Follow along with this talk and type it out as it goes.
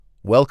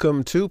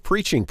Welcome to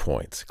Preaching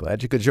Points.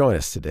 Glad you could join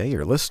us today.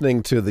 You're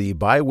listening to the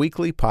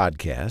bi-weekly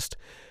podcast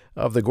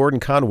of the Gordon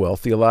Conwell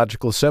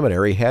Theological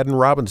Seminary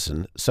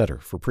Haddon-Robinson Center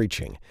for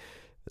Preaching.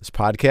 This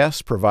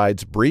podcast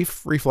provides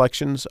brief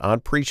reflections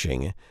on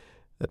preaching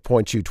that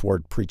point you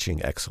toward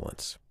preaching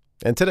excellence.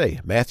 And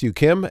today, Matthew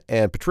Kim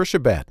and Patricia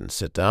Batten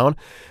sit down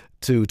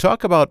to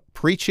talk about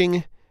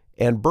preaching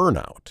and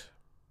burnout.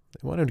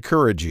 I want to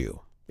encourage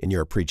you in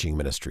your preaching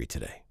ministry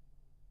today.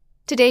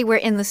 Today we're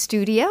in the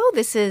studio.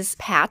 This is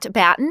Pat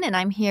Batten, and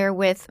I'm here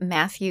with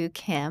Matthew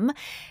Kim,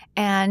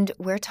 and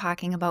we're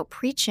talking about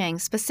preaching.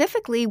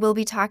 Specifically, we'll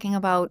be talking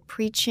about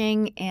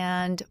preaching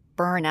and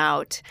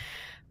burnout.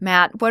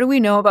 Matt, what do we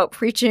know about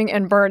preaching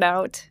and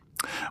burnout?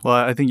 Well,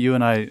 I think you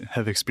and I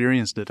have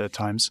experienced it at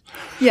times.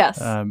 Yes.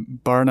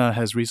 Barna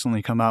has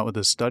recently come out with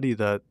a study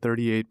that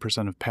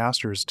 38% of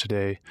pastors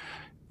today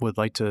would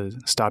like to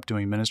stop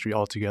doing ministry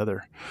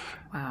altogether.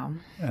 Wow.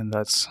 And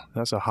that's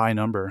a high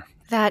number.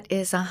 That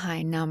is a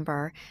high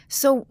number.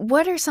 So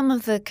what are some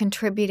of the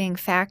contributing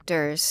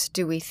factors,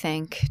 do we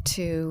think,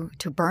 to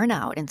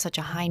burnout in such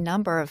a high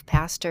number of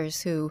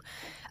pastors who,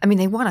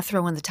 they want to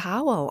throw in the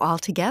towel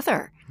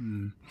altogether?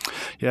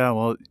 Yeah,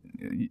 well,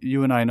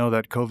 you and I know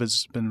that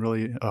COVID's been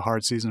really a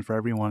hard season for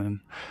everyone,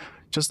 and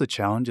just the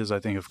challenges, I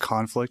think, of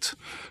conflict,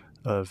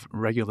 of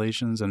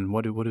regulations, and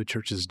what do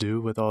churches do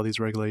with all these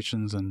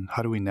regulations, and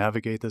how do we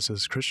navigate this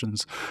as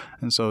Christians?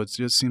 And so it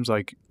just seems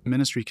like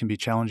ministry can be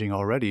challenging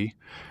already,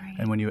 right.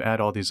 And when you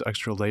add all these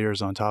extra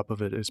layers on top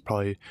of it, it's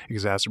probably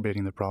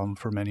exacerbating the problem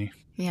for many.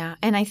 Yeah,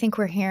 and I think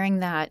we're hearing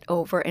that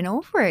over and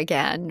over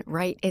again,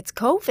 right? It's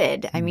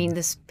COVID.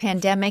 This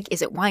pandemic,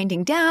 is it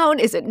winding down?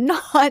 Is it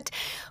not?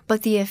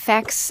 But the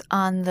effects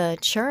on the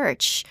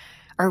church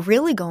are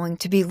really going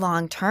to be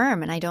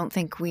long-term, and I don't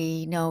think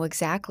we know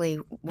exactly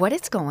what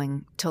it's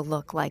going to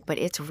look like, but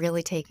it's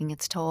really taking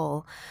its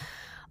toll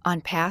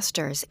on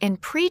pastors. And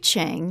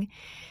preaching,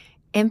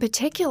 in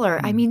particular,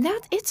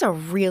 it's a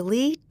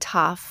really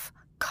tough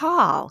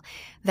call,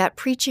 that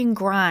preaching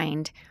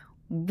grind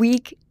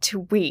week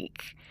to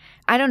week.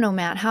 I don't know,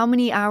 Matt, how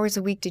many hours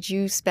a week did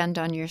you spend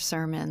on your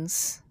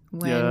sermons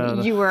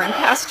when you were in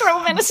pastoral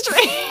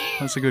ministry?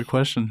 That's a good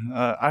question.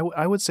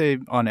 I would say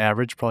on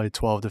average probably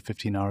 12 to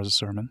 15 hours a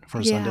sermon for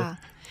a Sunday.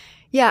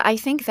 Yeah, I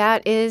think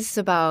that is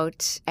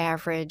about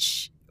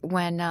average.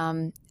 When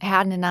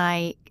Haddon and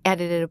I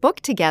edited a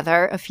book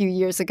together a few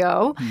years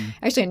ago,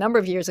 actually a number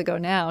of years ago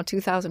now,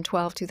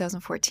 2012,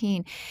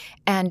 2014,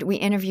 and we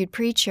interviewed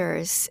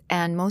preachers,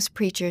 and most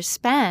preachers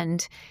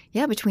spend,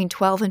 between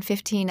 12 and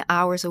 15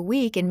 hours a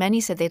week, and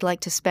many said they'd like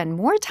to spend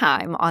more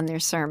time on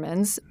their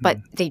sermons, but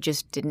they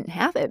just didn't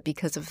have it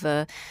because of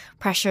the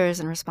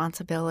pressures and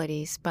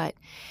responsibilities. But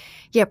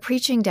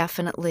preaching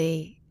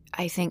definitely,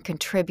 I think,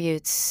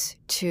 contributes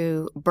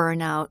to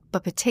burnout,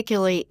 but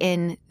particularly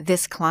in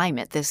this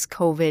climate, this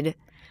COVID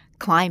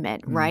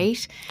climate,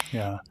 right?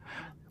 Yeah.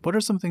 What are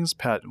some things,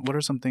 Pat,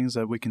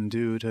 that we can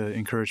do to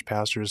encourage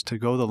pastors to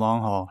go the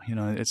long haul?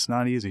 It's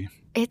not easy.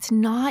 It's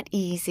not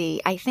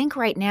easy. I think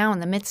right now in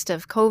the midst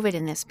of COVID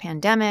and this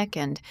pandemic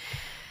and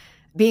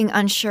being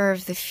unsure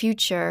of the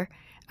future,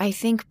 I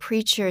think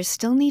preachers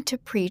still need to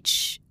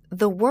preach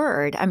the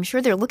word. I'm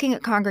sure they're looking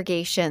at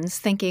congregations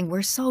thinking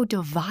we're so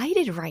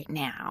divided right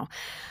now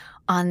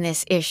on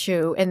this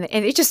issue, and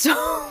they just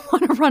don't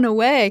want to run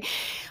away.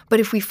 But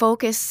if we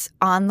focus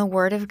on the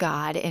word of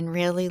God and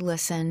really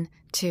listen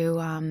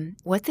to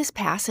what this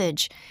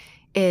passage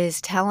is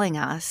telling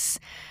us,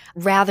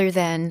 rather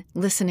than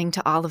listening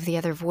to all of the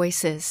other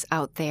voices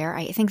out there,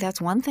 I think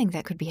that's one thing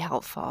that could be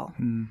helpful.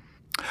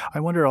 I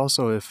wonder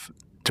also if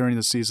during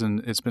the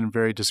season it's been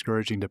very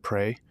discouraging to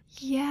pray.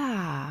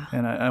 Yeah.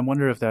 And I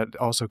wonder if that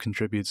also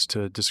contributes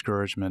to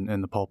discouragement in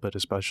the pulpit,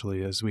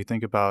 especially as we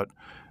think about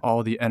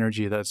all the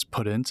energy that's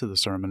put into the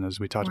sermon, as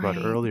we talked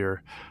about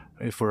earlier.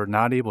 If we're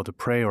not able to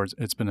pray, or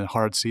it's been a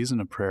hard season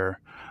of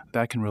prayer,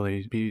 that can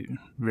really be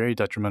very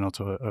detrimental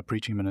to a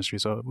preaching ministry.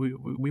 So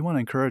we want to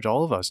encourage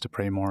all of us to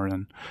pray more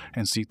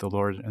and seek the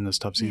Lord in this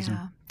tough season.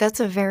 Yeah, that's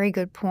a very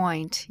good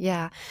point.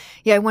 Yeah,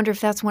 I wonder if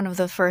that's one of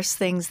the first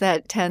things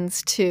that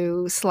tends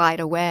to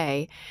slide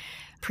away.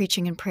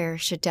 Preaching and prayer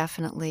should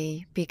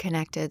definitely be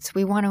connected. So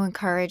we want to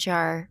encourage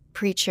our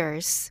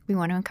preachers. We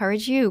want to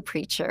encourage you,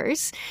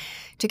 preachers,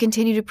 to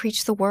continue to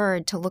preach the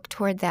word, to look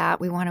toward that.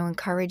 We want to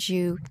encourage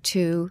you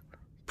to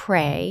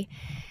pray.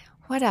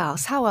 What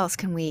else? How else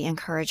can we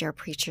encourage our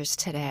preachers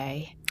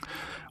today?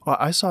 Well,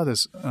 I saw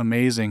this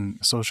amazing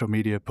social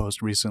media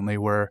post recently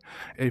where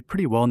a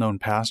pretty well-known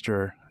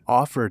pastor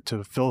offered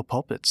to fill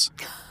pulpits.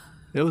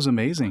 It was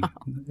amazing.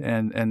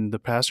 And the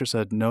pastor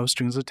said, no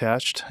strings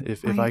attached.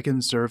 If I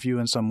can serve you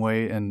in some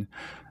way and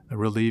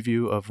relieve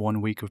you of 1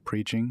 week of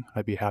preaching,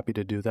 I'd be happy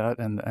to do that.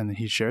 And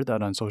he shared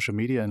that on social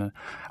media. And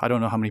I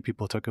don't know how many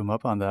people took him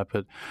up on that,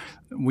 but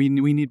we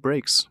need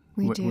breaks.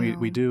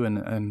 We do.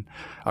 And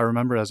I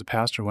remember as a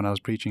pastor when I was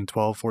preaching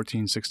 12,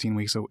 14, 16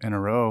 weeks in a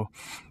row,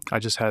 I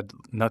just had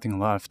nothing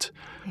left.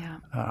 Yeah.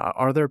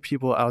 Are there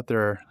people out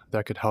there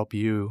that could help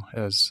you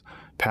as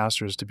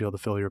pastors to be able to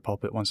fill your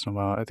pulpit once in a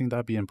while? I think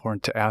that'd be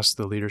important to ask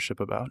the leadership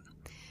about.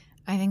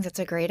 I think that's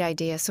a great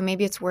idea. So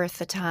maybe it's worth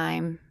the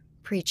time,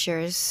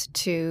 preachers,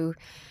 to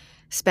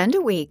spend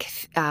a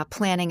week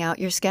planning out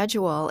your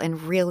schedule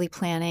and really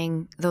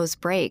planning those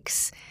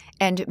breaks.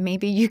 And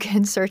maybe you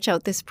can search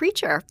out this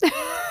preacher.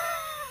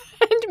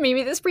 And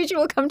maybe this preacher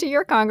will come to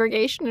your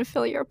congregation and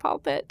fill your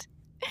pulpit.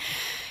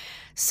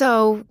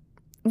 So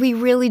we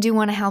really do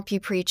want to help you,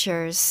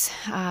 preachers,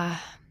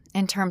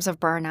 in terms of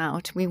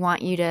burnout. We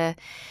want you to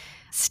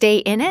stay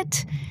in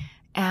it,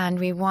 and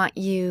we want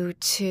you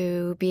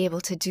to be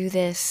able to do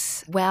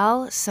this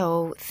well.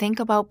 So think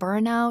about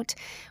burnout.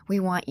 We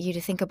want you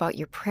to think about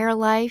your prayer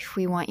life.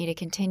 We want you to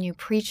continue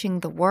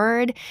preaching the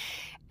word.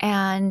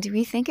 And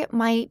we think it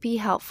might be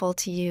helpful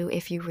to you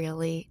if you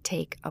really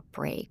take a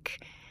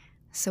break.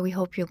 So we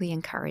hope you'll be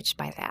encouraged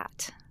by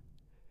that.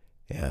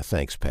 Yeah,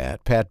 thanks,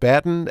 Pat. Pat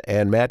Batten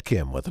and Matt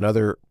Kim with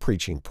another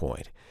preaching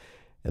point.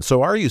 And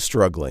so are you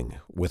struggling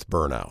with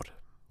burnout?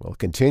 Well,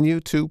 continue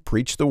to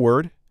preach the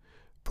word,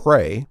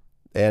 pray,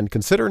 and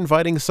consider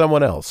inviting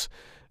someone else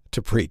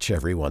to preach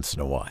every once in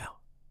a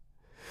while.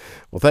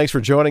 Well, thanks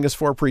for joining us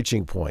for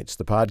Preaching Points,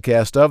 the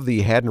podcast of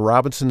the Haddon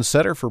Robinson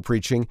Center for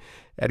Preaching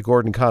at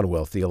Gordon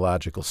Conwell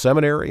Theological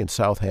Seminary in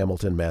South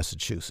Hamilton,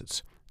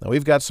 Massachusetts. Now,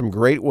 we've got some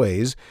great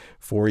ways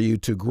for you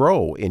to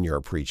grow in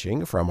your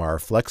preaching, from our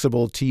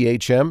flexible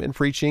THM in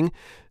preaching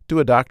to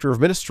a Doctor of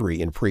Ministry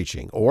in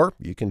preaching, or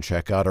you can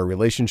check out our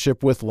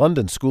relationship with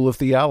London School of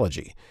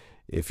Theology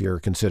if you're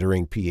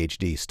considering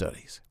PhD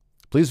studies.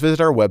 Please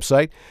visit our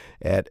website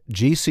at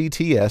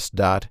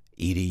gcts.edu.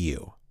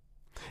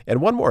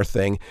 And one more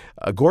thing,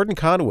 Gordon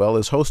Conwell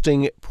is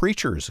hosting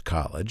Preachers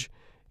College,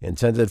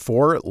 intended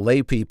for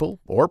lay people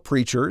or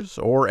preachers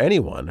or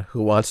anyone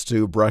who wants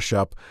to brush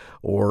up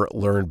or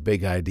learn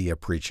big idea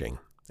preaching.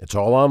 It's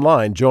all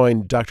online.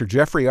 Join Dr.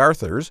 Jeffrey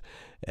Arthurs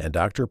and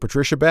Dr.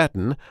 Patricia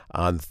Batten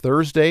on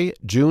Thursday,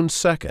 June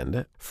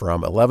 2nd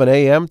from 11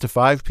 a.m. to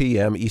 5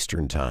 p.m.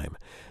 Eastern Time.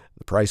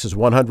 The price is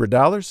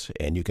 $100,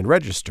 and you can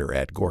register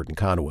at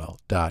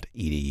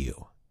gordonconwell.edu.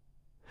 All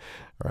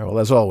right, well,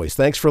 as always,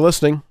 thanks for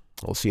listening.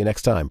 We'll see you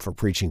next time for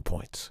Preaching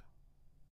Points.